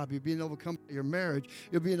job. You're being overcome by your marriage.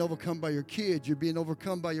 You're being overcome by your kids. You're being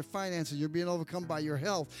overcome by your finances. You're being overcome by your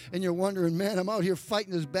health. And you're wondering, man, I'm out here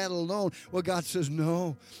fighting this battle alone. Well, God says,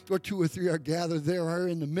 no. Where 2 or 3 are gathered, there are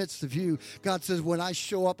in the midst of you. God says, when I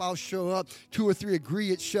show up, I'll show up. 2 or 3 agree,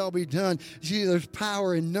 it shall be done. See, there's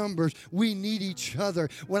power in numbers. We need each other.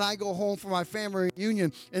 When I go home for my family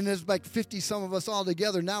reunion, and there's like 50 some of us all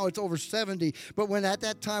together, now it's over 70. But when at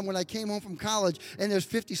that time, when I came home from college and there's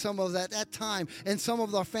 50 some of us at that time and some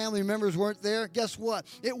of our family members weren't there, guess what?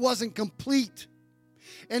 It wasn't complete.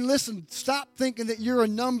 And listen, stop thinking that you're a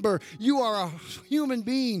number. You are a human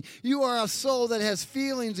being. You are a soul that has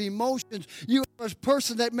feelings, emotions. You are a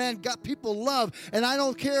person that, man, God, people love. And I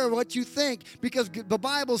don't care what you think, because the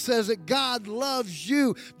Bible says that God loves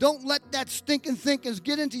you. Don't let that stinking thinking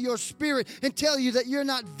get into your spirit and tell you that you're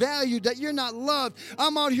not valued, that you're not loved.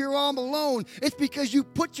 I'm out here all alone. It's because you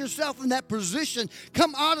put yourself in that position.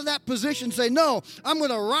 Come out of that position and say, no, I'm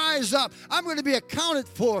going to rise up. I'm going to be accounted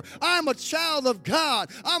for. I'm a child of God.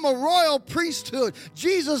 I'm a royal priesthood.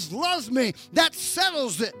 Jesus loves me. That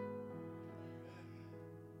settles it.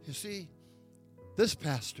 You see, this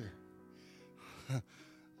pastor,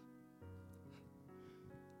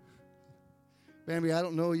 Bambi, I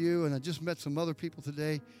don't know you, and I just met some other people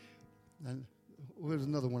today. And where's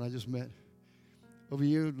another one I just met? Over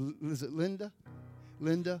here, is it Linda?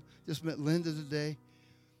 Linda, just met Linda today.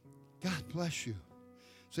 God bless you.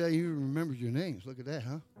 See how you remembered your names. Look at that,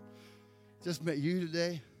 huh? Just met you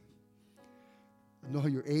today. I know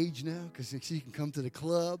your age now because you can come to the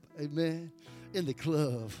club. Amen. In the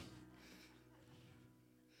club.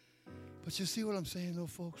 But you see what I'm saying, though,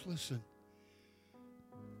 folks? Listen.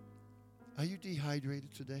 Are you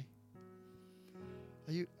dehydrated today?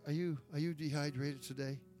 Are you dehydrated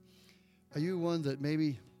today? Are you one that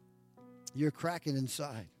maybe you're cracking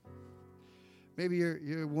inside? Maybe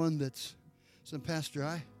you're one that's saying, Pastor,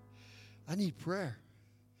 I need prayer.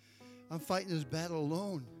 I'm fighting this battle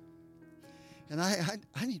alone. And I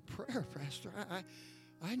need prayer, Pastor.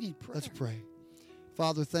 I need prayer. Let's pray.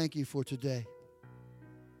 Father, thank you for today.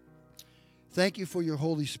 Thank you for your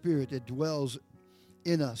Holy Spirit that dwells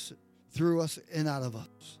in us, through us, and out of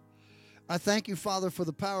us. I thank you, Father, for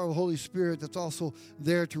the power of the Holy Spirit that's also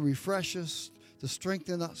there to refresh us, to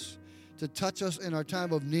strengthen us, to touch us in our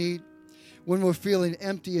time of need. When we're feeling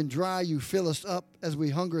empty and dry, you fill us up as we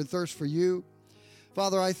hunger and thirst for you.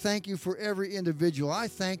 Father, I thank you for every individual. I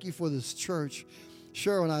thank you for this church.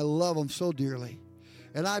 Cheryl and I love them so dearly.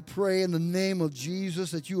 And I pray in the name of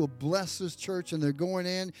Jesus that you will bless this church, and they're going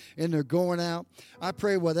in and they're going out. I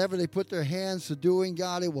pray whatever they put their hands to doing,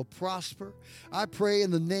 God, it will prosper. I pray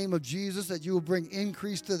in the name of Jesus that you will bring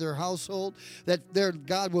increase to their household, that their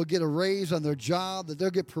God will get a raise on their job, that they'll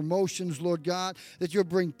get promotions, Lord God, that you'll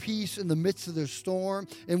bring peace in the midst of their storm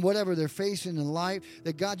and whatever they're facing in life,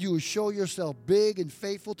 that God, you will show yourself big and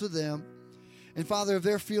faithful to them. And Father, if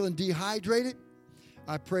they're feeling dehydrated,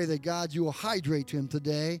 I pray that, God, you will hydrate him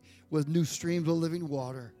today with new streams of living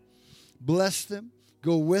water. Bless them.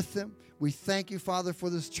 Go with them. We thank you, Father, for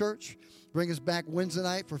this church. Bring us back Wednesday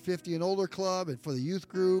night for 50 and older club and for the youth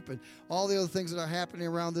group and all the other things that are happening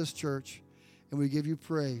around this church. And we give you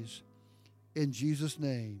praise. In Jesus'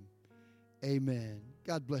 name, amen.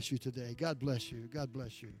 God bless you today. God bless you. God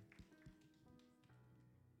bless you.